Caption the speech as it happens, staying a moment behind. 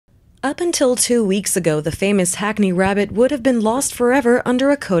Up until 2 weeks ago, the famous Hackney rabbit would have been lost forever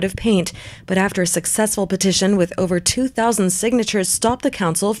under a coat of paint. But after a successful petition with over 2,000 signatures stopped the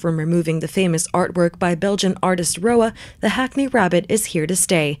council from removing the famous artwork by Belgian artist Roa, the Hackney rabbit is here to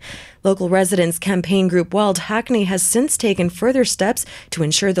stay. Local residents campaign group Wild Hackney has since taken further steps to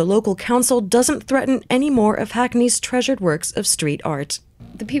ensure the local council doesn't threaten any more of Hackney's treasured works of street art.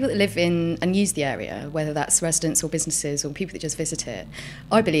 The people that live in and use the area, whether that's residents or businesses or people that just visit it,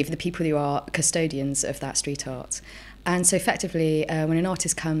 I believe are the people who are custodians of that street art. And so effectively, when an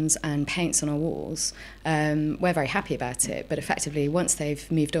artist comes and paints on our walls, we're very happy about it. But effectively, once they've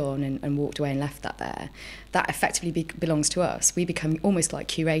moved on and walked away and left that there, that effectively belongs to us. We become almost like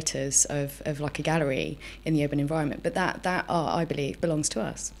curators of like a gallery in the urban environment. But that art, I believe, belongs to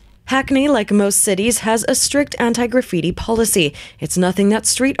us. Hackney, like most cities, has a strict anti-graffiti policy. It's nothing that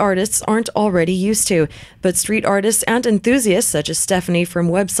street artists aren't already used to. But street artists and enthusiasts such as Stephanie from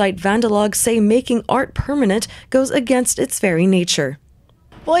website Vandalog say making art permanent goes against its very nature.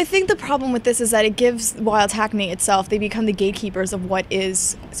 Well, I think the problem with this is that it gives Wild Hackney itself, they become the gatekeepers of what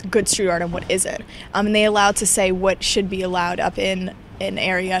is good street art and what isn't. And they allow to say what should be allowed up in an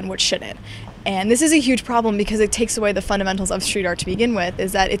area and what shouldn't. And this is a huge problem because it takes away the fundamentals of street art to begin with,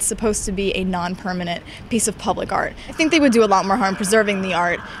 is that it's supposed to be a non-permanent piece of public art. I think they would do a lot more harm preserving the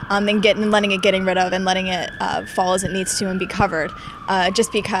art than getting rid of and letting it fall as it needs to and be covered,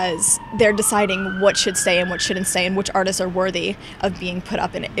 just because they're deciding what should stay and what shouldn't stay and which artists are worthy of being put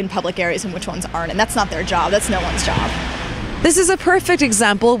up in public areas and which ones aren't. And that's not their job. That's no one's job. This is a perfect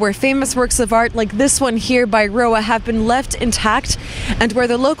example where famous works of art like this one here by Roa have been left intact and where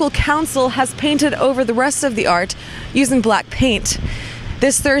the local council has painted over the rest of the art using black paint.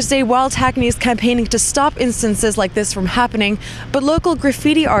 This Thursday, Wild Hackney is campaigning to stop instances like this from happening, but local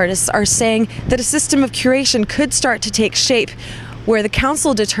graffiti artists are saying that a system of curation could start to take shape, where the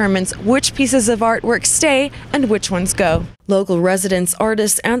council determines which pieces of artwork stay and which ones go. Local residents,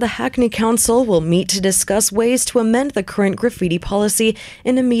 artists, and the Hackney Council will meet to discuss ways to amend the current graffiti policy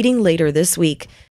in a meeting later this week.